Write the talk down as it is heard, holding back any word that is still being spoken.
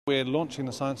We're launching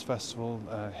the Science Festival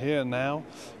here now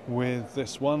with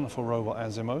this wonderful robot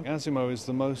Asimo. Asimo is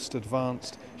the most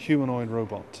advanced humanoid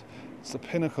robot. It's the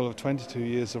pinnacle of 22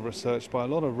 years of research by a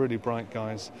lot of really bright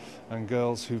guys and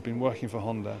girls who've been working for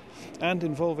Honda and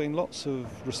involving lots of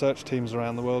research teams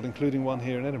around the world, including one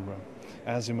here in Edinburgh.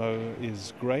 Asimo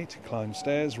is great, climbs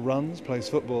stairs, runs, plays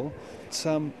football. It's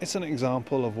an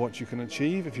example of what you can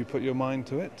achieve if you put your mind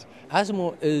to it.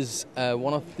 Asimo is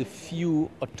one of the few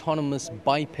autonomous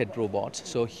biped robots,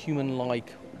 so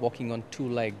human-like, walking on two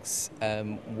legs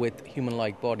with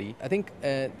human-like body. I think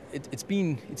it's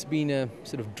been a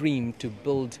sort of dream to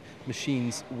build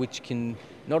machines which can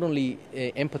not only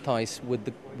empathize with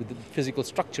the physical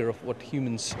structure of what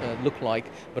humans look like,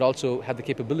 but also have the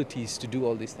capabilities to do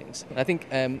all these things. And I think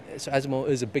so Asimo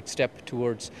is a big step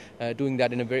towards doing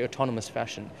that in a very autonomous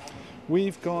fashion.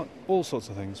 We've got all sorts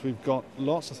of things. We've got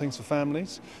lots of things for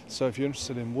families. So if you're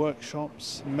interested in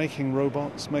workshops, making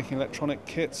robots, making electronic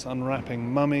kits,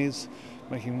 unwrapping mummies,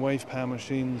 making wave power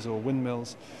machines or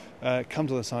windmills, come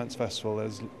to the Science Festival.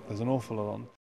 There's an awful lot on.